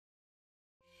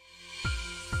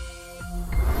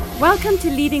Welcome to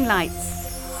Leading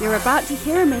Lights. You're about to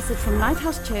hear a message from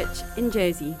Lighthouse Church in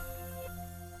Jersey.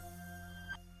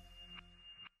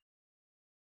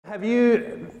 Have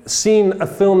you seen a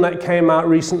film that came out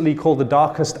recently called The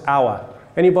Darkest Hour?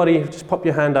 Anybody? Just pop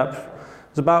your hand up.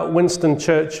 It's about Winston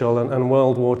Churchill and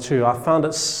World War II. I found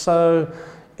it so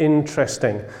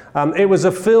interesting. It was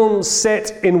a film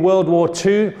set in World War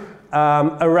II,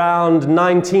 around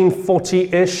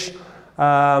 1940-ish.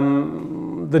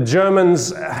 The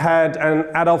Germans had, and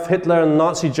Adolf Hitler and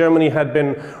Nazi Germany had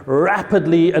been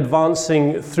rapidly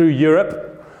advancing through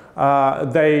Europe.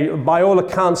 They, by all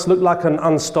accounts, looked like an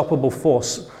unstoppable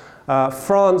force.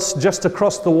 France, just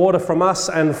across the water from us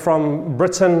and from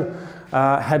Britain,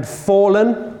 had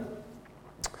fallen.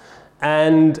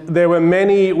 And there were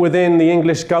many within the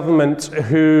English government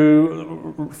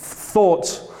who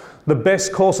thought the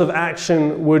best course of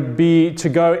action would be to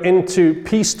go into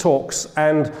peace talks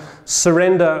and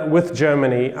surrender with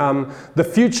Germany. The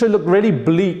future looked really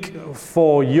bleak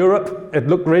for Europe. It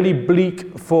looked really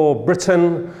bleak for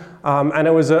Britain. And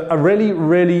it was a really,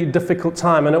 really difficult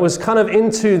time. And it was kind of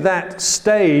into that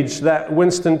stage that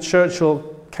Winston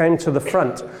Churchill came to the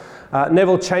front.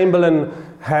 Neville Chamberlain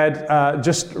had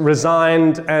just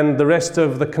resigned, and the rest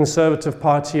of the Conservative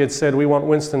Party had said, we want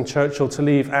Winston Churchill to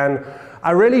leave. And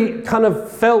I really kind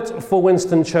of felt for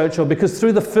Winston Churchill, because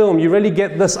through the film you really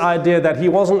get this idea that he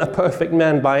wasn't a perfect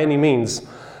man by any means.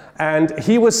 And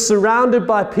he was surrounded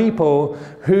by people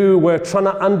who were trying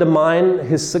to undermine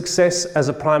his success as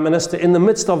a prime minister in the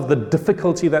midst of the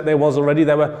difficulty that there was already.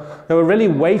 They were really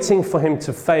waiting for him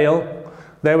to fail.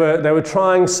 They were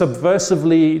trying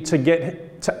subversively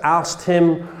to oust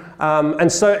him.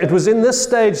 And so it was in this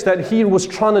stage that he was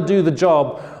trying to do the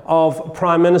job of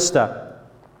prime minister.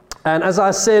 And as I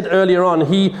said earlier on,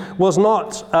 he was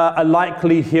not a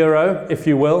likely hero, if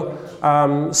you will.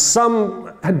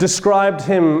 Some had described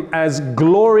him as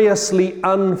gloriously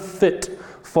unfit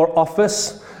for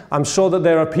office. I'm sure that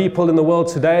there are people in the world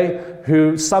today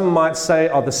who some might say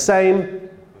are the same.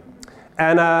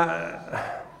 And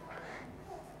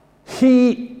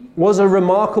he was a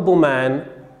remarkable man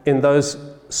in those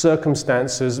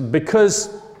circumstances,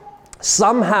 because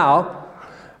somehow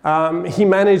he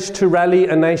managed to rally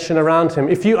a nation around him.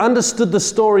 If you understood the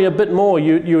story a bit more,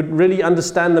 you would really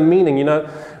understand the meaning. You know,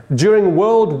 during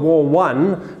World War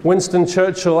I, Winston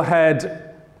Churchill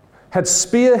had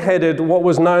spearheaded what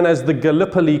was known as the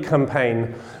Gallipoli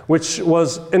campaign, which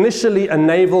was initially a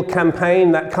naval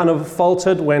campaign that kind of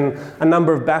faltered when a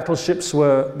number of battleships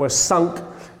were sunk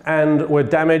and were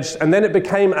damaged. And then it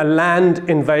became a land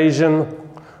invasion,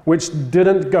 which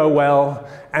didn't go well,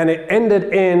 and it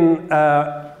ended in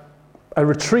a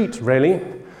retreat, really.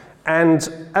 And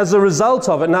as a result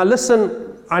of it, now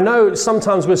listen, I know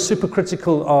sometimes we're super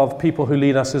critical of people who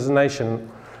lead us as a nation,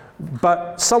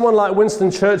 but someone like Winston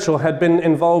Churchill had been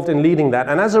involved in leading that,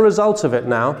 and as a result of it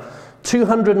now,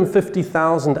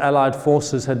 250,000 Allied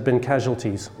forces had been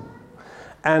casualties,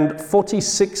 and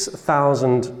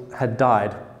 46,000 had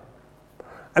died.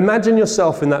 Imagine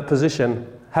yourself in that position,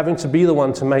 having to be the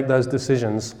one to make those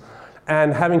decisions,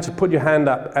 and having to put your hand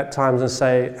up at times and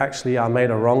say, actually, I made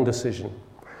a wrong decision.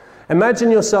 Imagine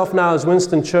yourself now as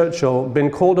Winston Churchill, been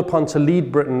called upon to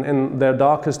lead Britain in their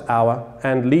darkest hour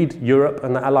and lead Europe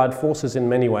and the Allied forces in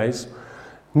many ways,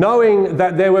 knowing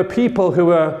that there were people who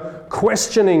were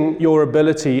questioning your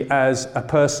ability as a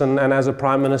person and as a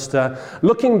prime minister,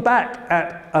 looking back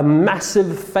at a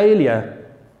massive failure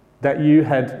that you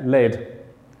had led,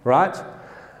 right?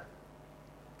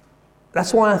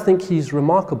 That's why I think he's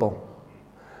remarkable.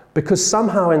 Because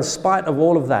somehow, in spite of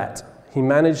all of that, he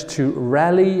managed to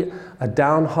rally a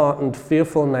downhearted,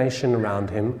 fearful nation around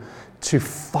him to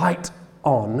fight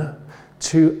on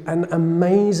to an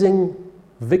amazing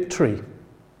victory.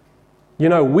 You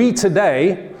know, we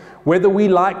today, whether we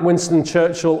like Winston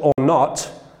Churchill or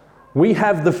not, we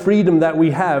have the freedom that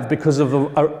we have because of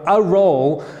a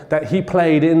role that he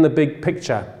played in the big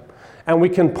picture. And we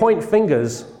can point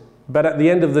fingers, but at the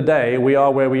end of the day, we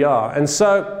are where we are. And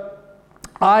so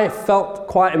I felt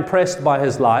quite impressed by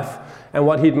his life and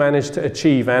what he'd managed to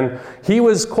achieve. And he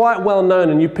was quite well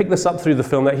known, and you pick this up through the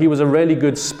film, that he was a really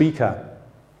good speaker.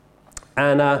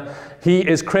 And he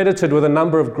is credited with a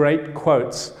number of great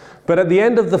quotes. But at the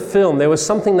end of the film, there was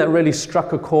something that really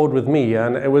struck a chord with me.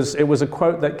 And it was a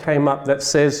quote that came up that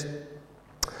says,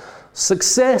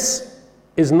 "Success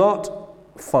is not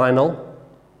final.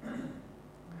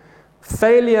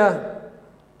 Failure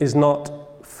is not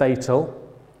fatal.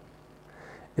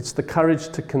 It's the courage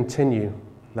to continue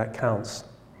that counts."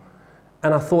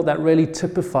 And I thought that really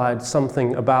typified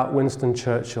something about Winston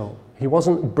Churchill. He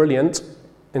wasn't brilliant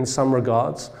in some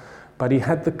regards, but he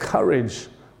had the courage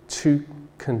to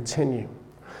continue.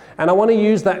 And I want to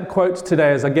use that quote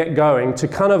today as I get going to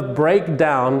kind of break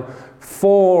down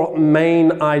 4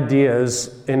 main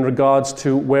ideas in regards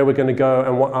to where we're going to go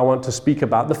and what I want to speak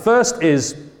about. The first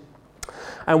is,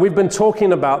 and we've been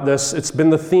talking about this, it's been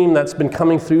the theme that's been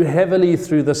coming through heavily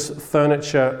through this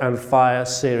Furniture and Fire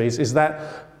series, is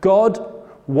that God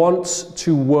wants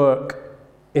to work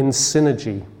in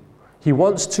synergy. He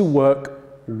wants to work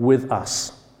with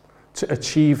us to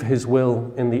achieve His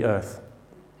will in the earth.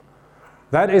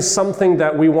 That is something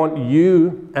that we want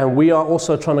you, and we are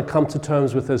also trying to come to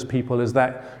terms with as people, is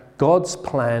that God's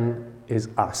plan is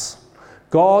us.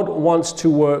 God wants to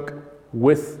work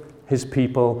with His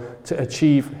people to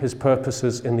achieve His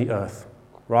purposes in the earth,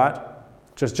 right?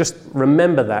 Just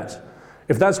remember that.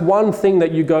 If that's one thing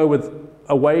that you go with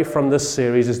away from this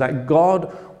series, is that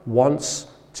God wants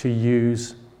to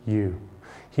use you.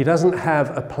 He doesn't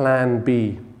have a plan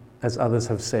B, as others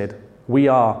have said. We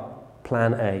are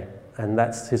plan A. And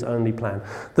that's His only plan.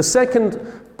 The second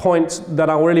point that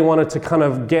I really wanted to kind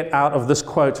of get out of this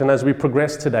quote, and as we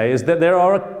progress today, is that there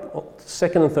are,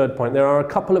 second and third point, there are a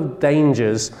couple of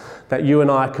dangers that you and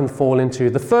I can fall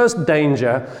into. The first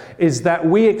danger is that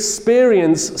we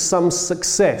experience some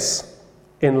success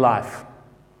in life.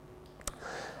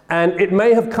 And it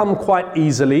may have come quite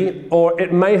easily, or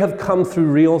it may have come through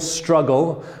real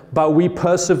struggle, but we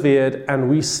persevered and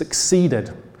we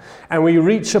succeeded. And we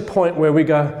reach a point where we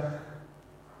go,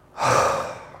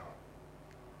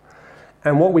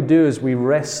 and what we do is we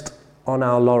rest on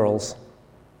our laurels.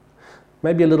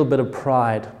 Maybe a little bit of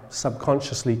pride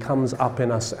subconsciously comes up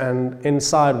in us, and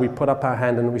inside we put up our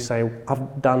hand and we say,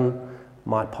 I've done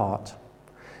my part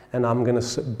and I'm going to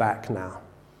sit back now.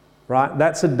 Right?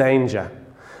 That's a danger,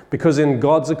 because in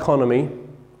God's economy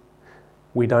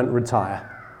we don't retire.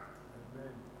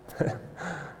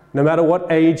 No matter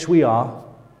what age we are,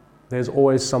 there's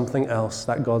always something else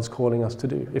that God's calling us to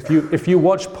do. If you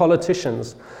watch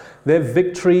politicians, their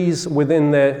victories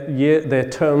within their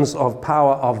terms of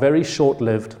power are very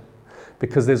short-lived,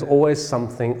 because there's always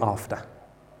something after.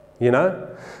 You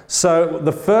know? So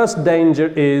the first danger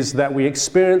is that we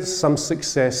experience some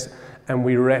success and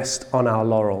we rest on our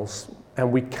laurels.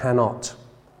 And we cannot,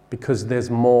 because there's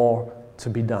more to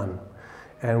be done.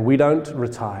 And we don't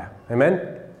retire.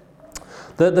 Amen?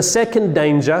 The second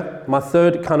danger, my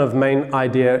third kind of main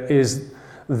idea, is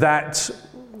that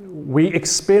we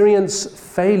experience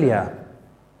failure.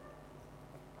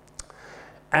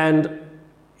 And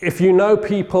if you know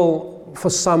people, for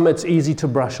some it's easy to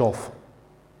brush off.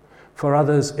 For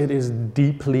others it is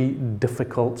deeply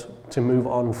difficult to move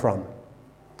on from.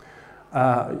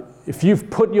 If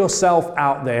you've put yourself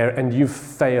out there and you've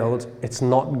failed, it's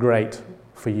not great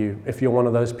for you. If you're one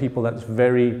of those people that's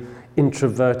very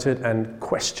introverted and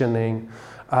questioning.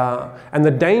 And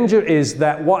the danger is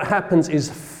that what happens is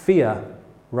fear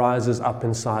rises up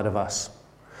inside of us.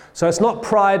 So it's not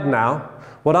pride now.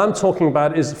 What I'm talking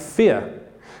about is fear.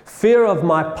 Fear of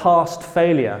my past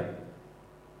failure.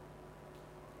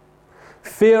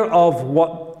 Fear of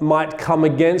what might come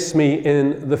against me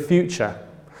in the future.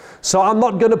 So I'm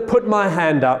not going to put my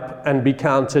hand up and be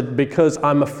counted because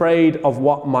I'm afraid of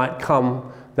what might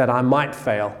come, that I might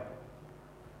fail.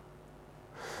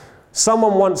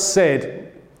 Someone once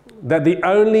said that the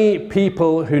only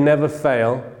people who never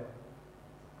fail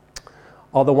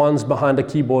are the ones behind a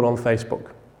keyboard on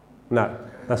Facebook. No,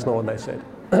 that's not what they said.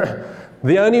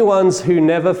 The only ones who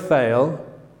never fail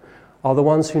are the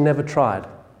ones who never tried.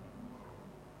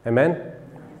 Amen?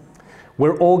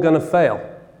 We're all going to fail.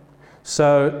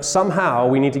 So somehow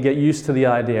we need to get used to the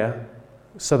idea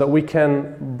so that we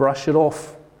can brush it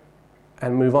off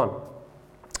and move on.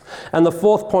 And the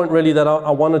fourth point really that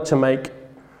I wanted to make,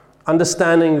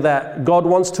 understanding that God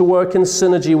wants to work in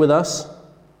synergy with us.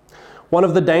 One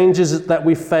of the dangers that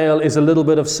we fail is a little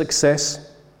bit of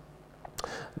success.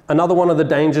 Another one of the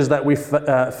dangers that we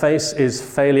face is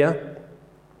failure.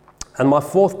 And my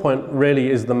fourth point really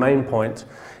is the main point,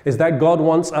 is that God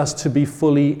wants us to be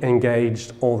fully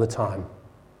engaged all the time.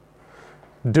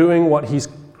 Doing what He's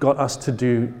got us to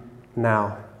do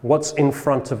now. What's in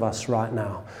front of us right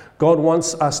now. God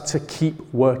wants us to keep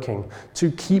working,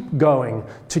 to keep going,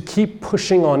 to keep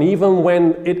pushing on, even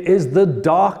when it is the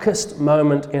darkest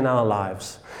moment in our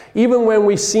lives. Even when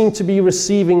we seem to be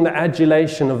receiving the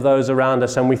adulation of those around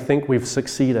us and we think we've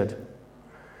succeeded.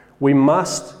 We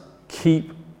must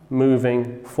keep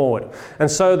moving forward. And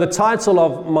so the title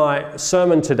of my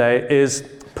sermon today is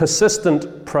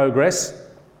Persistent Progress.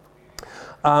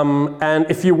 And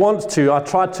if you want to, I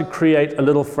tried to create a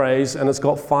little phrase, and it's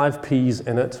got 5 P's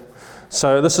in it.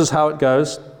 So this is how it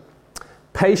goes.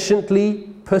 Patiently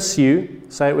pursue,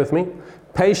 say it with me,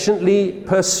 patiently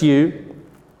pursue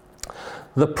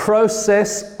the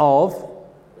process of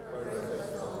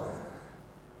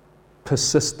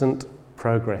persistent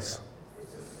progress.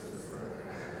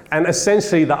 And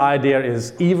essentially the idea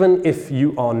is, even if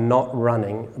you are not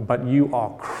running, but you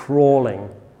are crawling,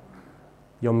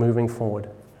 you're moving forward.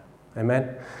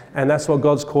 Amen? And that's what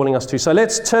God's calling us to. So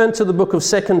let's turn to the book of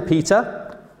 2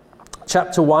 Peter,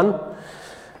 chapter 1.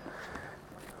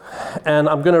 And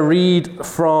I'm going to read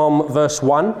from verse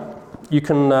 1. You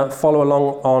can follow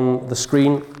along on the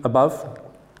screen above.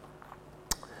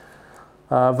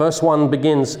 Verse 1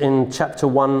 begins in chapter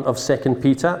 1 of 2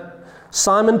 Peter.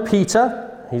 Simon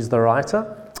Peter, he's the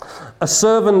writer, a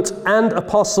servant and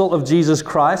apostle of Jesus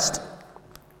Christ,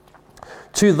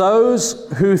 to those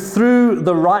who through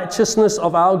the righteousness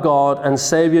of our God and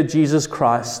Savior Jesus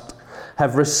Christ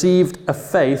have received a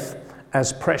faith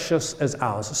as precious as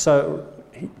ours. So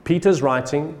Peter's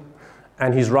writing,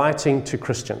 and he's writing to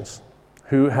Christians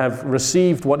who have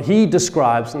received what he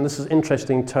describes, and this is an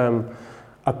interesting term,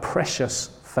 a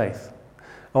precious faith.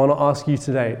 I want to ask you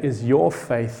today, is your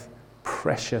faith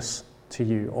precious to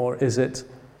you, or is it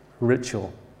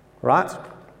ritual? Right?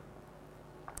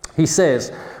 He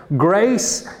says,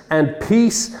 grace and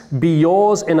peace be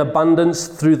yours in abundance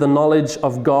through the knowledge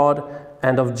of God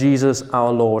and of Jesus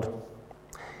our Lord.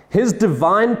 His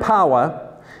divine power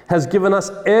has given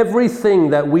us everything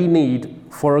that we need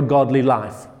for a godly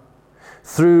life,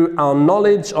 through our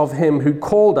knowledge of Him who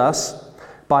called us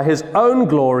by His own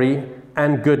glory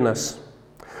and goodness.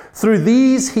 Through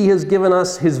these He has given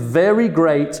us His very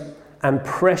great and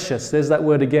precious, there's that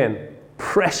word again,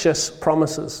 precious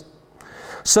promises,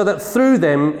 so that through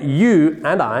them you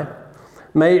and I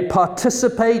may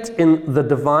participate in the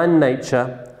divine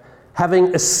nature,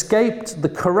 having escaped the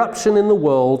corruption in the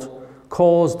world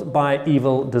caused by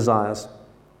evil desires.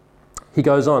 He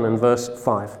goes on in verse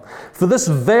 5. For this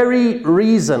very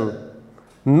reason,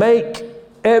 make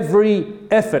every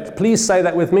effort. Please say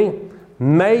that with me.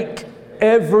 Make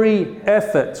every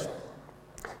effort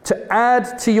to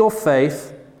add to your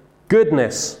faith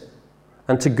goodness,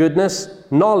 and to goodness,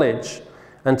 knowledge,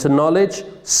 and to knowledge,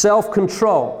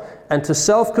 self-control, and to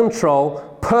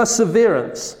self-control,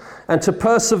 perseverance, and to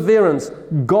perseverance,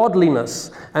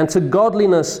 godliness, and to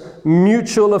godliness,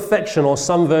 mutual affection, or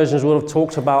some versions would have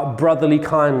talked about brotherly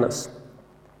kindness,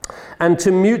 and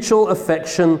to mutual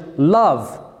affection,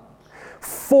 love.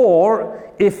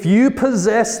 For if you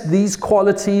possess these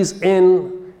qualities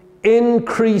in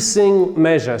increasing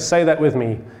measure, say that with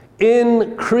me,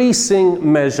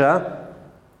 increasing measure,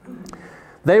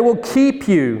 they will keep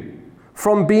you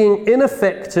from being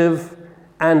ineffective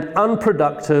and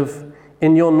unproductive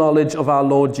in your knowledge of our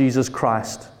Lord Jesus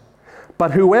Christ.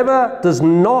 But whoever does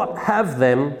not have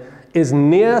them is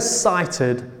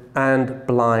nearsighted and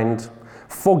blind,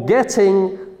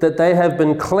 forgetting that they have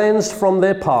been cleansed from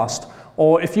their past,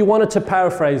 or if you wanted to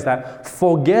paraphrase that,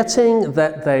 forgetting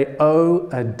that they owe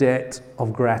a debt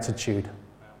of gratitude.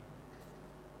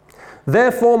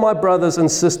 Therefore, my brothers and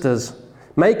sisters,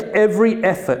 make every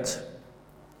effort.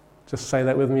 Just say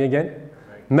that with me again.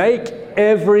 Make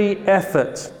every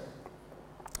effort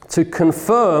to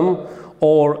confirm,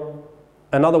 or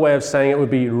another way of saying it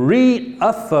would be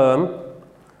reaffirm,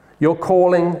 your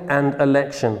calling and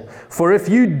election. For if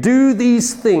you do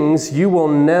these things, you will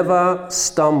never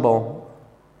stumble,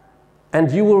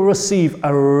 and you will receive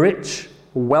a rich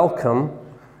welcome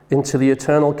into the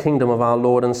eternal kingdom of our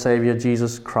Lord and Savior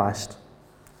Jesus Christ.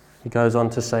 He goes on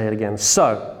to say it again.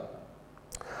 So,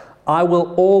 I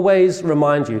will always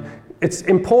remind you. It's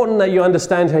important that you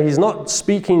understand here, he's not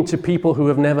speaking to people who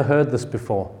have never heard this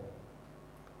before.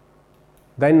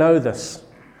 They know this.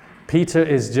 Peter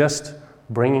is just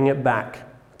bringing it back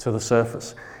to the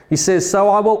surface. He says, so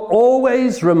I will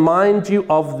always remind you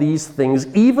of these things,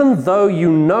 even though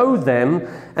you know them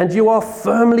and you are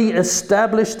firmly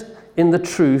established in the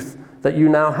truth that you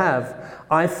now have.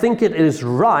 I think it is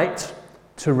right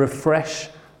to refresh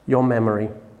your memory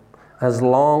as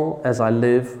long as I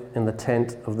live in the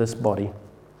tent of this body.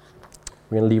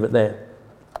 We're going to leave it there.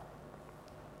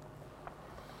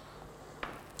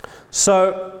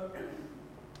 So,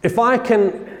 if I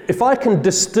can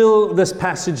distill this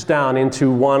passage down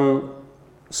into one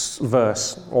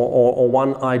verse or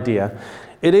one idea,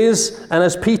 it is, and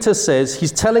as Peter says,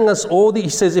 he's telling us he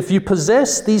says, if you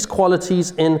possess these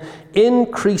qualities in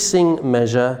increasing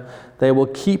measure, they will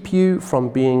keep you from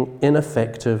being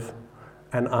ineffective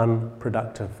and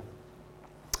unproductive.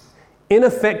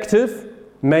 Ineffective,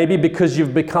 maybe because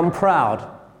you've become proud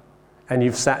and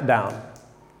you've sat down.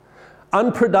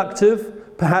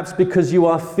 Unproductive, perhaps because you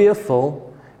are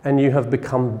fearful and you have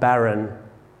become barren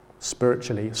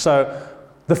spiritually. So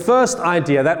The first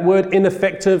idea, that word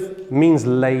ineffective, means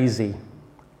lazy.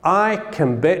 I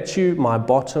can bet you my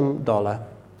bottom dollar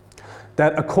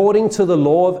that according to the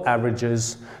law of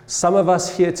averages, some of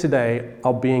us here today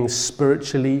are being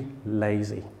spiritually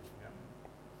lazy.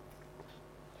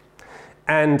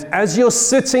 And as you're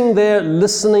sitting there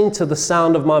listening to the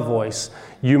sound of my voice,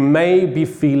 you may be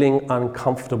feeling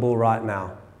uncomfortable right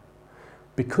now,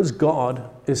 because God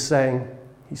is saying,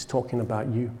 He's talking about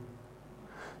you.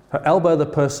 So elbow the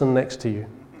person next to you.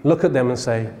 Look at them and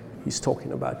say, He's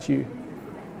talking about you.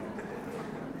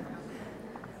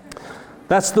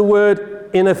 That's the word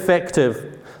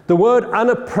ineffective. The word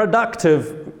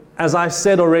unproductive, as I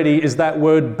said already, is that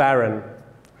word barren.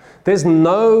 There's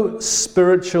no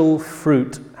spiritual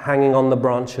fruit hanging on the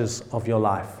branches of your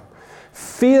life.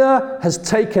 Fear has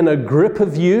taken a grip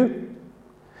of you,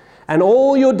 and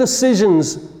all your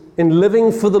decisions in living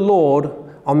for the Lord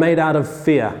are made out of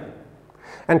fear.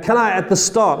 And can I, at the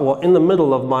start, or in the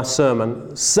middle of my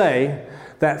sermon, say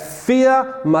that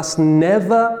fear must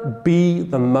never be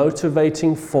the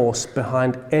motivating force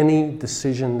behind any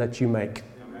decision that you make.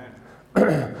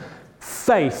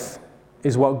 Faith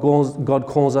is what God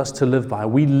calls us to live by.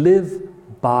 We live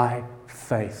by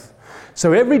faith.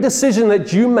 So every decision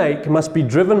that you make must be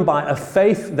driven by a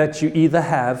faith that you either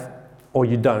have or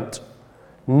you don't.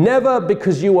 Never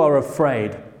because you are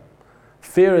afraid.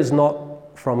 Fear is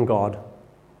not from God.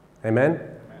 Amen?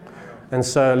 And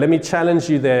so let me challenge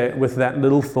you there with that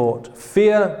little thought.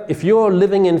 Fear, if you're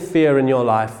living in fear in your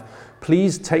life,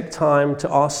 please take time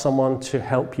to ask someone to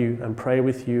help you and pray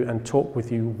with you and talk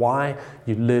with you why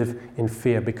you live in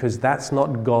fear, because that's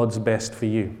not God's best for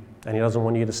you, and He doesn't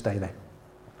want you to stay there.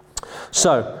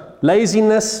 So,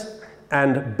 laziness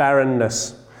and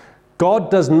barrenness. God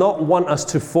does not want us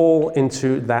to fall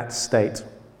into that state.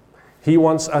 He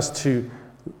wants us to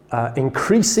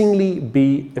increasingly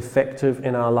be effective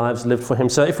in our lives lived for Him.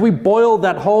 So if we boil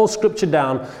that whole scripture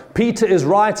down, Peter is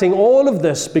writing all of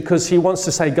this because he wants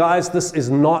to say, guys, this is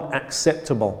not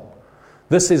acceptable.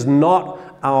 This is not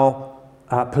our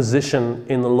position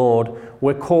in the Lord.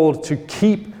 We're called to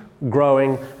keep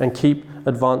growing and keep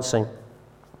advancing.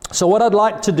 So what I'd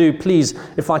like to do, please,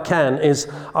 if I can, is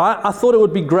I thought it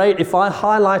would be great if I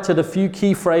highlighted a few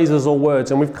key phrases or words,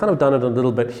 and we've kind of done it a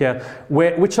little bit here,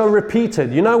 which are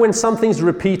repeated. You know, when something's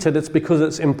repeated, it's because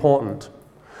it's important.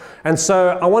 And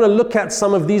so I want to look at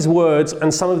some of these words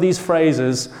and some of these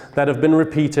phrases that have been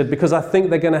repeated, because I think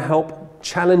they're going to help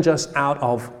challenge us out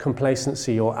of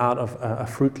complacency or out of a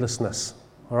fruitlessness.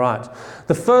 All right.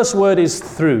 The first word is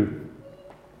through.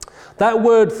 That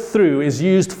word through is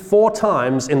used 4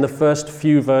 times in the first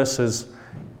few verses.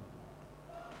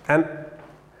 And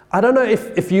I don't know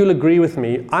if you'll agree with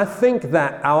me. I think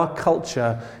that our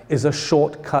culture is a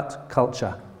shortcut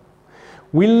culture.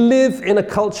 We live in a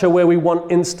culture where we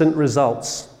want instant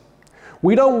results.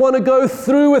 We don't want to go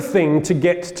through a thing to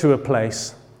get to a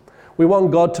place. We want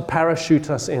God to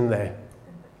parachute us in there.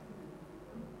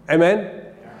 Amen?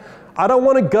 I don't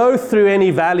want to go through any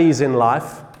valleys in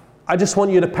life. I just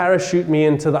want you to parachute me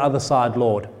into the other side,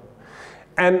 Lord.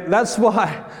 And that's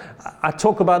why I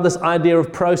talk about this idea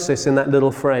of process in that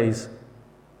little phrase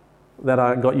that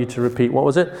I got you to repeat. What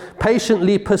was it?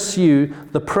 Patiently pursue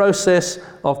the process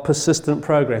of persistent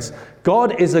progress.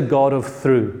 God is a God of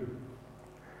through.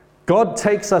 God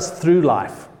takes us through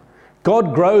life.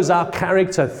 God grows our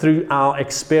character through our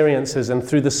experiences and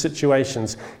through the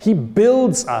situations. He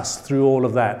builds us through all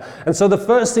of that. And so the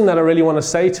first thing that I really want to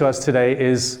say to us today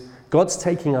is God's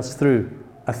taking us through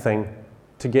a thing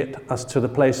to get us to the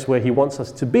place where He wants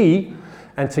us to be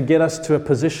and to get us to a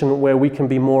position where we can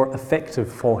be more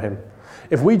effective for Him.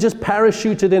 If we just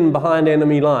parachuted in behind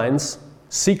enemy lines,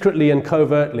 secretly and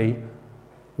covertly,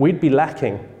 we'd be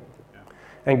lacking.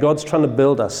 And God's trying to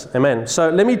build us. Amen. So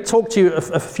let me talk to you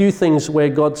a few things where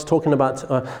God's talking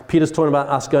about, Peter's talking about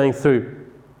us going through.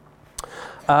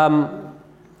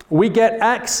 We get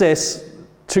access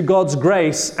to God's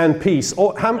grace and peace.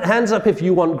 Or hands up if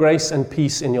you want grace and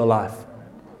peace in your life.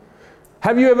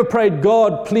 Have you ever prayed,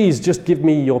 God, please just give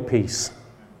me your peace.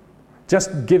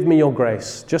 Just give me your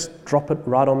grace. Just drop it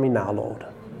right on me now, Lord.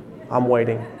 I'm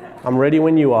waiting. I'm ready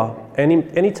when you are.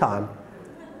 Any time.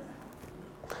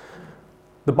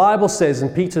 The Bible says,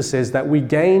 and Peter says, that we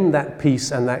gain that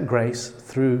peace and that grace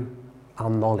through our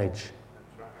knowledge.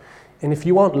 And if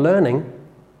you aren't learning,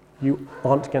 you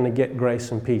aren't going to get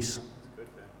grace and peace.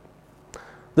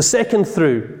 The second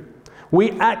through,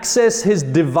 we access His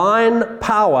divine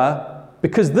power,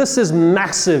 because this is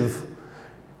massive.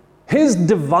 His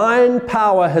divine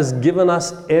power has given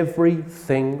us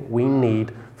everything we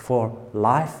need for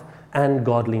life and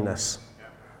godliness.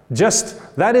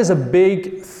 That is a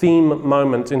big theme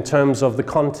moment in terms of the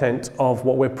content of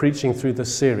what we're preaching through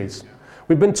this series.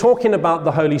 We've been talking about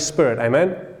the Holy Spirit,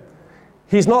 amen?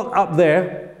 He's not up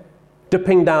there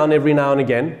dipping down every now and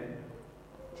again.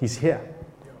 He's here.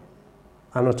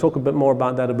 I'm going to talk a bit more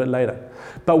about that a bit later.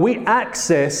 But we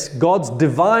access God's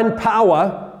divine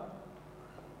power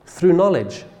through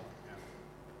knowledge.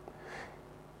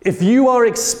 If you are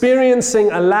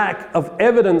experiencing a lack of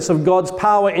evidence of God's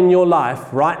power in your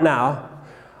life right now,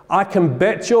 I can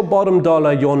bet your bottom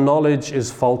dollar your knowledge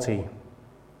is faulty.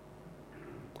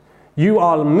 You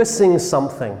are missing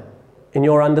something in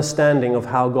your understanding of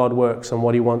how God works and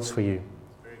what He wants for you.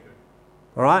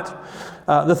 All right?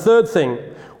 The third thing,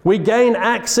 we gain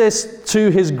access to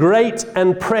His great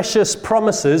and precious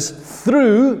promises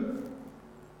through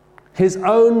His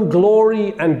own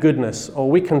glory and goodness, or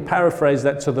we can paraphrase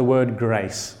that to the word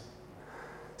grace.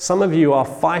 Some of you are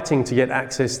fighting to get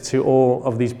access to all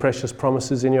of these precious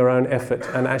promises in your own effort,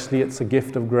 and actually it's a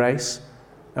gift of grace,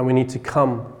 and we need to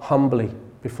come humbly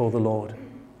before the Lord,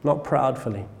 not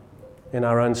proudly in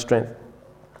our own strength.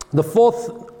 The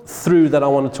fourth through that I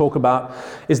want to talk about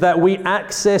is that we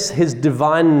access His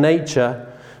divine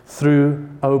nature through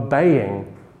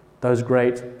obeying those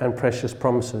great and precious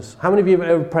promises. How many of you have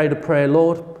ever prayed a prayer,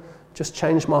 Lord, just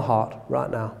change my heart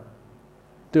right now?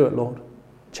 Do it, Lord.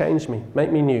 Change me.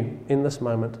 Make me new in this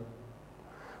moment.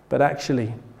 But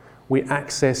actually, we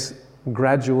access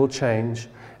gradual change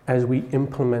as we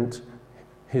implement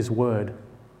His word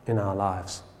in our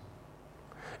lives.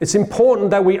 It's important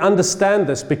that we understand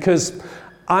this because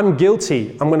I'm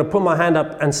guilty. I'm going to put my hand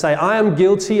up and say, I am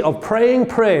guilty of praying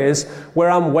prayers where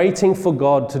I'm waiting for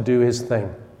God to do His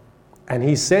thing. And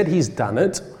He said He's done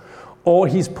it, or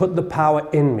He's put the power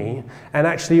in me, and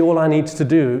actually all I need to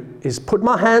do is put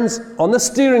my hands on the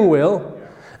steering wheel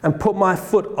and put my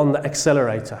foot on the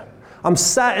accelerator. I'm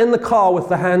sat in the car with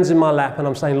the hands in my lap and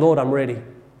I'm saying, Lord, I'm ready.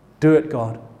 Do it,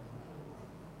 God.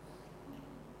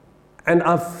 And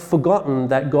I've forgotten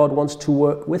that God wants to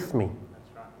work with me.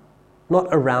 Not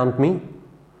around me,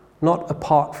 not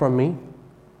apart from me.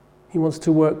 He wants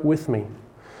to work with me.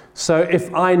 So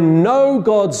if I know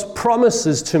God's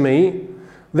promises to me,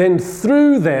 then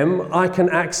through them I can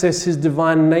access His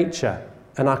divine nature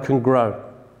and I can grow.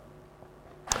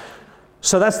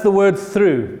 So that's the word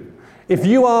through. If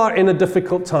you are in a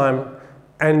difficult time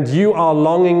and you are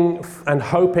longing and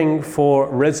hoping for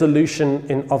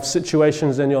resolution of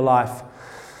situations in your life,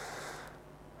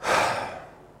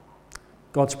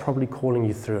 God's probably calling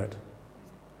you through it.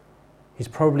 He's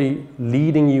probably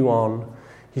leading you on.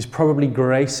 He's probably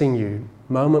gracing you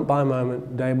moment by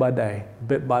moment, day by day,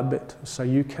 bit by bit, so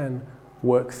you can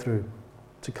work through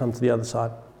to come to the other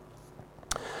side.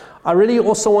 I really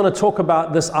also want to talk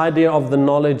about this idea of the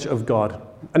knowledge of God.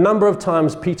 A number of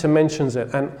times Peter mentions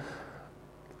it, and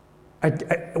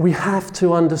we have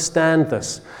to understand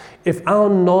this. If our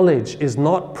knowledge is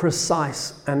not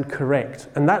precise and correct,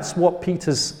 and that's what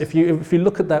Peter's, if you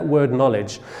look at that word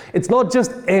knowledge, it's not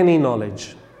just any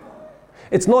knowledge.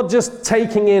 It's not just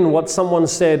taking in what someone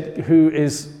said who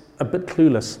is a bit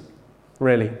clueless,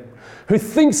 really, who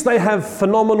thinks they have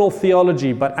phenomenal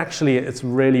theology, but actually it's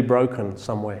really broken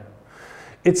somewhere.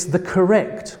 It's the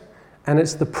correct and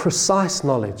it's the precise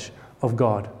knowledge of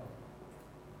God,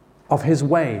 of His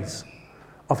ways,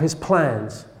 of His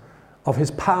plans, of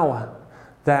His power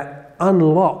that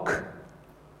unlock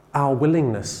our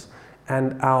willingness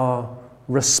and our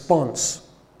response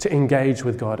to engage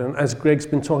with God. And as Greg's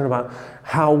been talking about,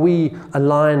 how we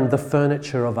align the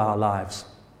furniture of our lives.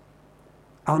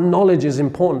 Our knowledge is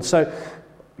important. So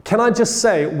can I just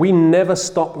say, we never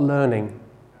stop learning.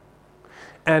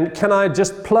 And can I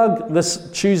just plug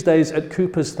this Tuesdays at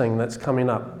Cooper's thing that's coming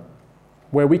up,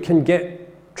 where we can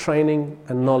get training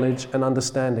and knowledge and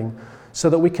understanding so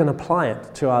that we can apply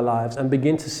it to our lives and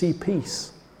begin to see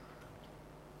peace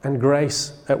and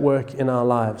grace at work in our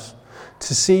lives.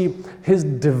 To see His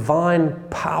divine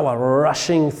power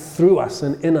rushing through us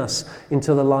and in us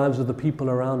into the lives of the people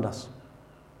around us.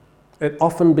 It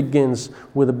often begins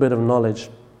with a bit of knowledge.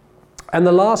 And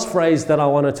the last phrase that I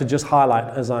wanted to just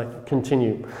highlight as I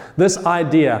continue, this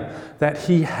idea that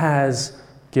He has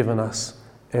given us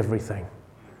everything.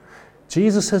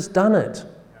 Jesus has done it.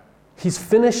 He's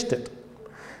finished it.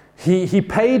 He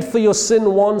paid for your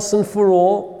sin once and for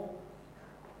all.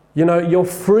 You know, you're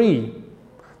free.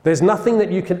 There's nothing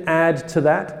that you can add to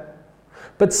that.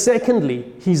 But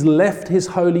secondly, He's left His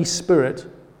Holy Spirit,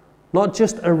 not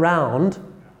just around,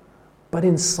 but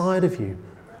inside of you.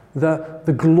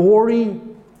 The glory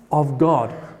of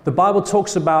God. The Bible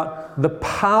talks about the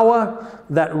power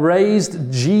that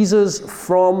raised Jesus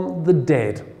from the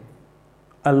dead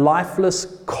a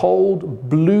lifeless, cold,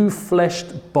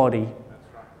 blue-fleshed body.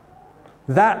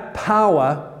 That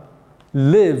power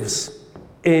lives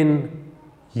in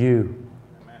you.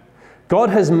 God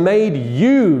has made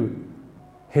you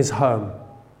His home.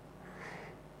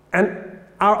 And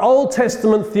our Old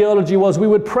Testament theology was we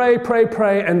would pray,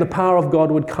 and the power of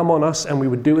God would come on us and we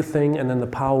would do a thing and then the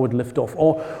power would lift off.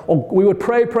 Or we would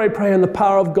pray, and the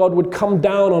power of God would come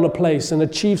down on a place and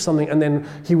achieve something and then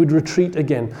He would retreat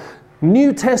again.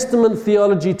 New Testament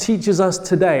theology teaches us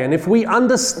today, and if we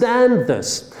understand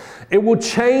this, it will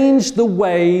change the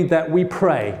way that we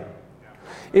pray.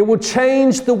 It will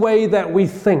change the way that we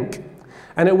think.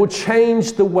 And it will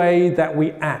change the way that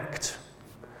we act.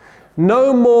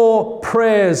 No more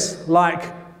prayers like,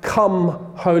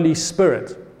 "Come, Holy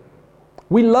Spirit."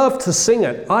 We love to sing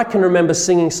it. I can remember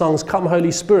singing songs, "Come,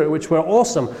 Holy Spirit," which were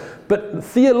awesome. But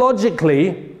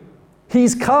theologically,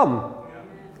 He's come.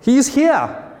 He's here.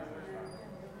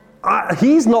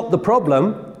 He's not the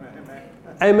problem.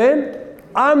 Amen?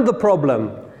 I'm the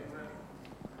problem.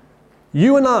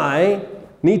 You and I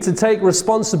need to take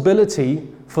responsibility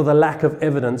for the lack of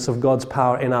evidence of God's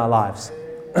power in our lives.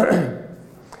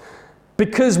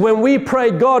 Because when we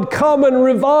pray, "God, come and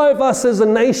revive us as a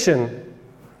nation,"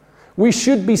 we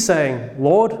should be saying,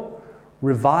 "Lord,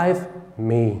 revive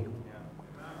me.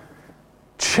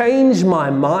 Change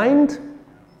my mind,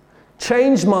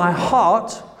 change my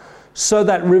heart, so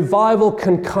that revival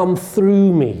can come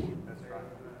through me."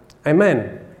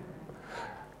 Amen.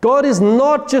 God is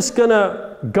not just going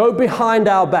to go behind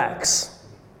our backs.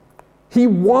 He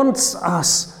wants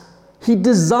us. He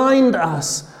designed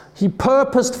us. He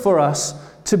purposed for us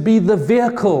to be the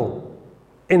vehicle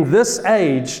in this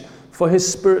age for His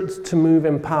Spirit to move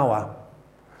in power.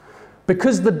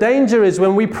 Because the danger is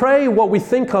when we pray what we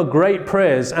think are great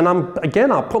prayers, and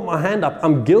I'll put my hand up,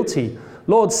 I'm guilty.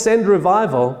 "Lord, send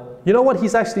revival." You know what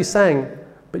He's actually saying?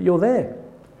 But you're there.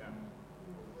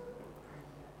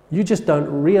 You just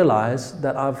don't realize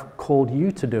that I've called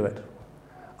you to do it.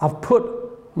 I've put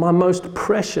my most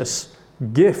precious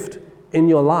gift in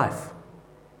your life,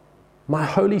 my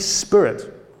Holy Spirit,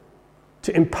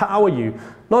 to empower you,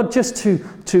 not just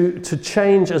to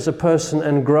change as a person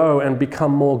and grow and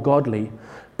become more godly,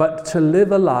 but to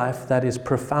live a life that is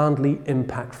profoundly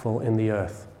impactful in the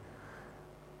earth.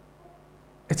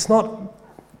 It's not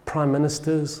prime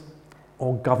ministers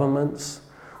or governments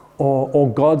or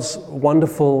God's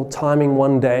wonderful timing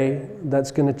one day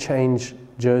that's going to change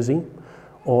Jersey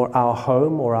or our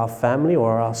home or our family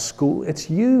or our school. It's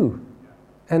you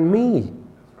and me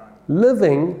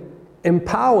living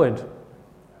empowered.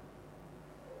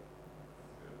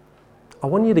 I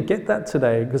want you to get that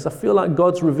today because I feel like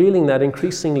God's revealing that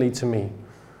increasingly to me.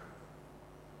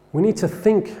 We need to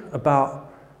think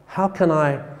about, how can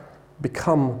I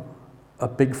become a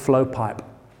big flow pipe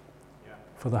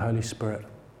for the Holy Spirit?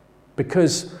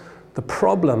 Because the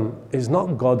problem is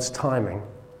not God's timing.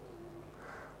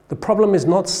 The problem is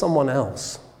not someone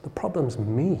else. The problem's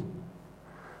me.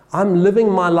 I'm living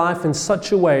my life in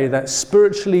such a way that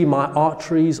spiritually my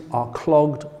arteries are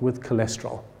clogged with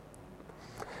cholesterol.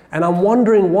 And I'm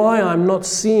wondering why I'm not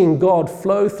seeing God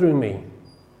flow through me.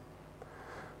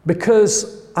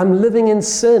 Because I'm living in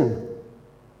sin.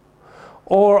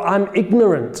 Or I'm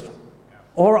ignorant.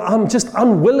 Or I'm just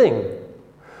unwilling.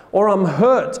 Or I'm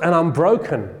hurt and I'm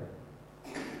broken.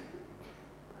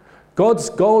 God's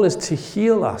goal is to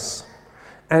heal us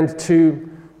and to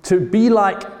be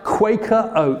like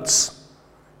Quaker oats,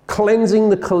 cleansing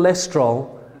the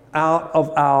cholesterol out of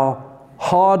our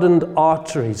hardened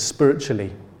arteries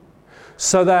spiritually,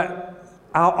 so that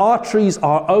our arteries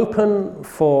are open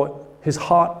for His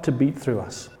heart to beat through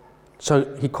us.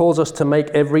 So He calls us to make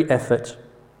every effort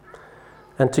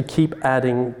and to keep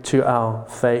adding to our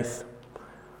faith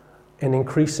in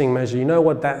increasing measure. You know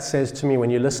what that says to me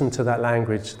when you listen to that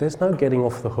language? There's no getting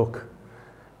off the hook.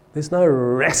 There's no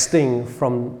resting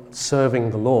from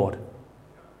serving the Lord.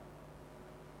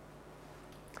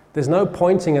 There's no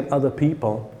pointing at other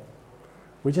people.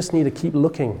 We just need to keep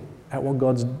looking at what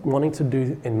God's wanting to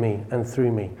do in me and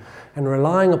through me, and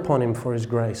relying upon Him for His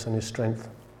grace and His strength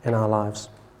in our lives.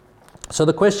 So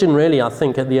the question really, I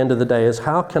think, at the end of the day is,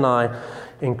 how can I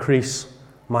increase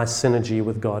my synergy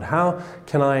with God? How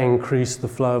can I increase the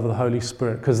flow of the Holy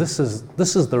Spirit? Because this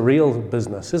is the real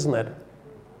business, isn't it?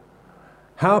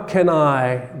 How can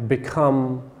I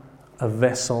become a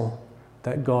vessel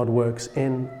that God works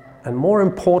in, and more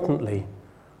importantly,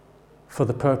 for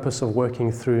the purpose of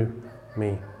working through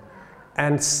me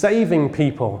and saving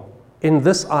people in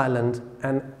this island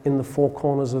and in the four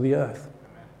corners of the earth?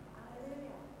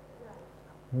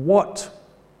 What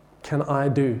can I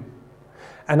do?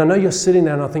 And I know you're sitting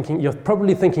there and you're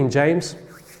probably thinking, James,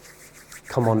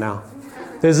 come on now.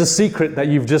 There's a secret that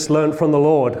you've just learned from the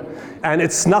Lord. And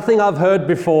it's nothing I've heard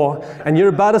before. And you're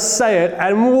about to say it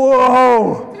and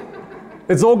whoa,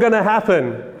 it's all going to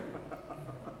happen.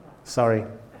 Sorry,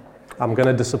 I'm going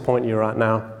to disappoint you right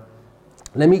now.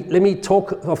 Let me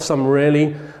talk of some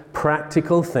really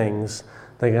practical things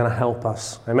that are going to help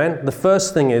us. Amen? The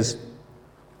first thing is,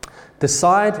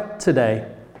 decide today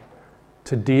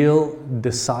to deal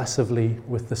decisively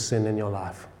with the sin in your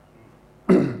life.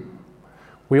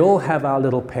 We all have our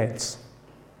little pets.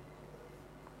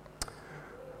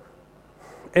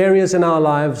 Areas in our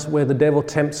lives where the devil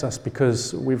tempts us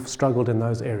because we've struggled in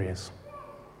those areas.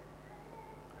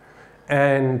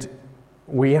 And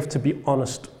we have to be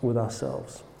honest with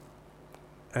ourselves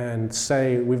and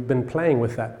say we've been playing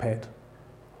with that pet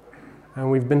and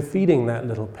we've been feeding that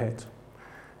little pet.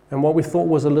 And what we thought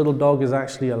was a little dog is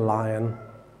actually a lion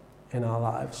in our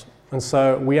lives. And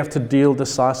so we have to deal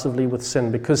decisively with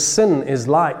sin, because sin is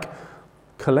like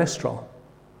cholesterol.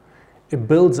 It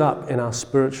builds up in our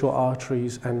spiritual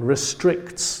arteries and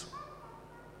restricts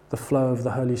the flow of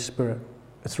the Holy Spirit.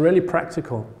 It's really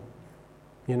practical,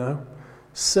 you know.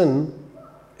 Sin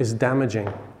is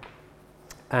damaging.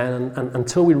 And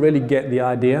until we really get the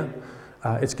idea,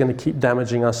 it's going to keep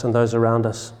damaging us and those around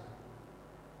us.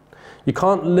 You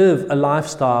can't live a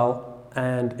lifestyle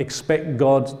and expect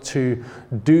God to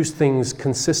do things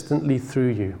consistently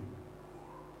through you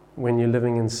when you're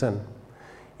living in sin.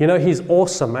 You know, He's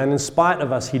awesome, and in spite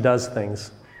of us, He does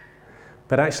things.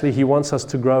 But actually, He wants us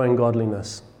to grow in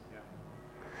godliness.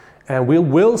 And we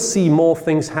will see more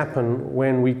things happen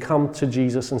when we come to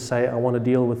Jesus and say, I want to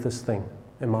deal with this thing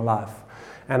in my life.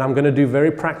 And I'm going to do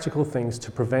very practical things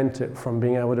to prevent it from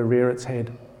being able to rear its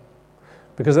head.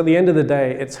 Because at the end of the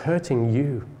day, it's hurting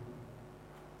you.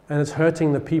 And it's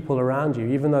hurting the people around you,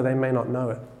 even though they may not know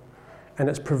it. And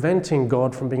it's preventing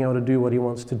God from being able to do what He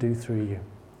wants to do through you.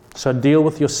 So deal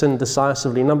with your sin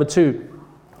decisively. Number 2,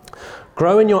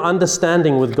 grow in your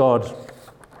understanding with God.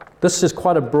 This is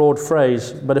quite a broad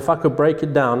phrase, but if I could break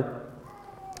it down,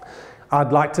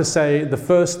 I'd like to say the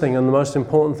first thing and the most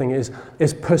important thing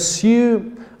is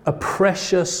pursue a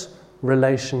precious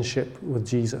relationship with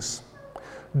Jesus.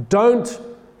 Don't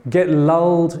get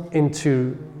lulled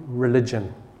into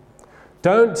religion.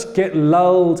 Don't get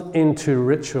lulled into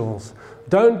rituals.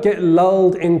 Don't get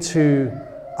lulled into,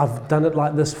 I've done it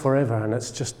like this forever and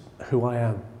it's just who I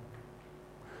am.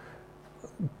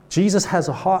 Jesus has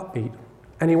a heartbeat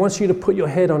and He wants you to put your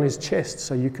head on His chest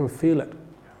so you can feel it.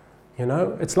 You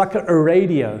know, it's like a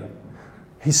radio.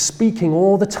 He's speaking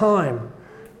all the time.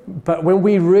 But when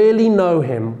we really know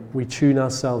Him, we tune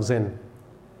ourselves in.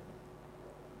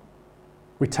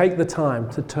 We take the time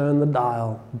to turn the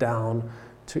dial down,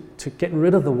 to get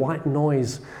rid of the white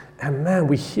noise. And man,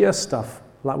 we hear stuff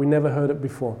like we never heard it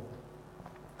before.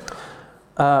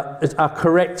 It's our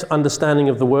correct understanding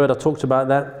of the Word, I talked about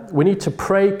that. We need to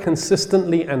pray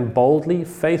consistently and boldly,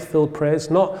 faith-filled prayers.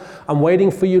 Not, I'm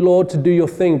waiting for you, Lord, to do your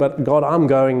thing, but God, I'm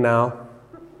going now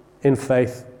in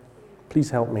faith. Please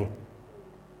help me.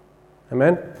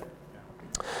 Amen?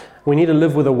 We need to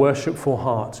live with a worshipful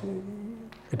heart.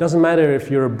 It doesn't matter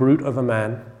if you're a brute of a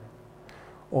man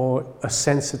or a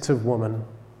sensitive woman.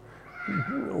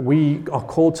 We are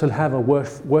called to have a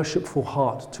worshipful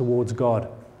heart towards God.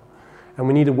 And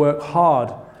we need to work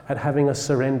hard at having a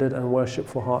surrendered and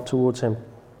worshipful heart towards Him.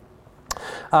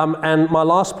 And my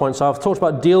last point, so I've talked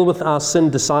about deal with our sin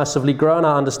decisively, grow in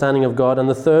our understanding of God. And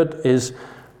the third is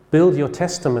build your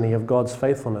testimony of God's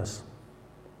faithfulness.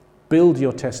 Build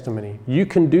your testimony. You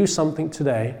can do something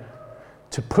today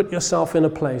to put yourself in a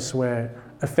place where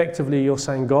effectively you're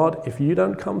saying, God, if you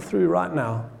don't come through right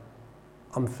now,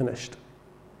 I'm finished.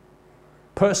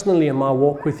 Personally, in my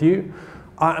walk with you,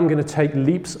 I'm going to take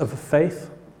leaps of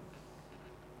faith.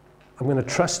 I'm going to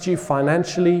trust you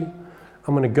financially.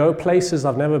 I'm going to go places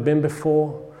I've never been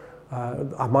before.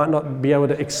 I might not be able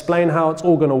to explain how it's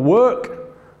all going to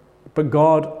work, but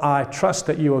God, I trust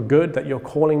that you are good, that you're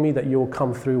calling me, that you will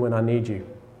come through when I need you.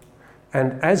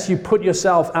 And as you put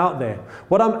yourself out there,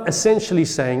 what I'm essentially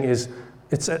saying is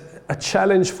it's a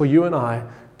challenge for you and I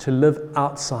to live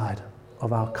outside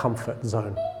of our comfort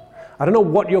zone. I don't know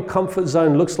what your comfort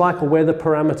zone looks like or where the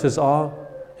parameters are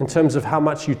in terms of how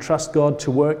much you trust God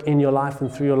to work in your life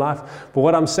and through your life. But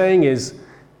what I'm saying is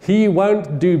He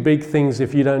won't do big things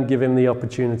if you don't give Him the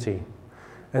opportunity.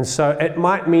 And so it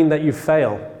might mean that you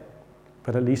fail,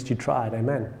 but at least you tried.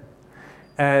 Amen.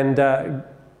 And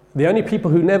the only people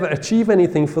who never achieve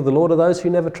anything for the Lord are those who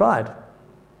never tried.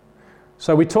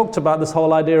 So we talked about this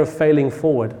whole idea of failing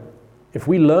forward. If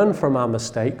we learn from our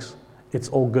mistakes, it's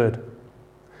all good.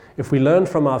 If we learn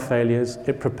from our failures,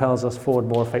 it propels us forward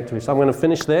more effectively. So I'm going to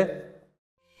finish there.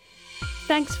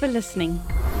 Thanks for listening.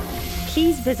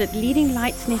 Please visit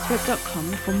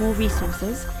leadinglightsnetwork.com for more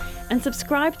resources and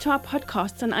subscribe to our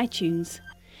podcasts on iTunes.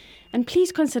 And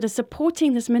please consider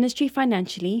supporting this ministry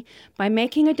financially by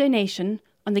making a donation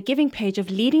on the giving page of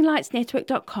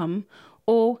leadinglightsnetwork.com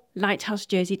or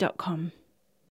lighthousejersey.com.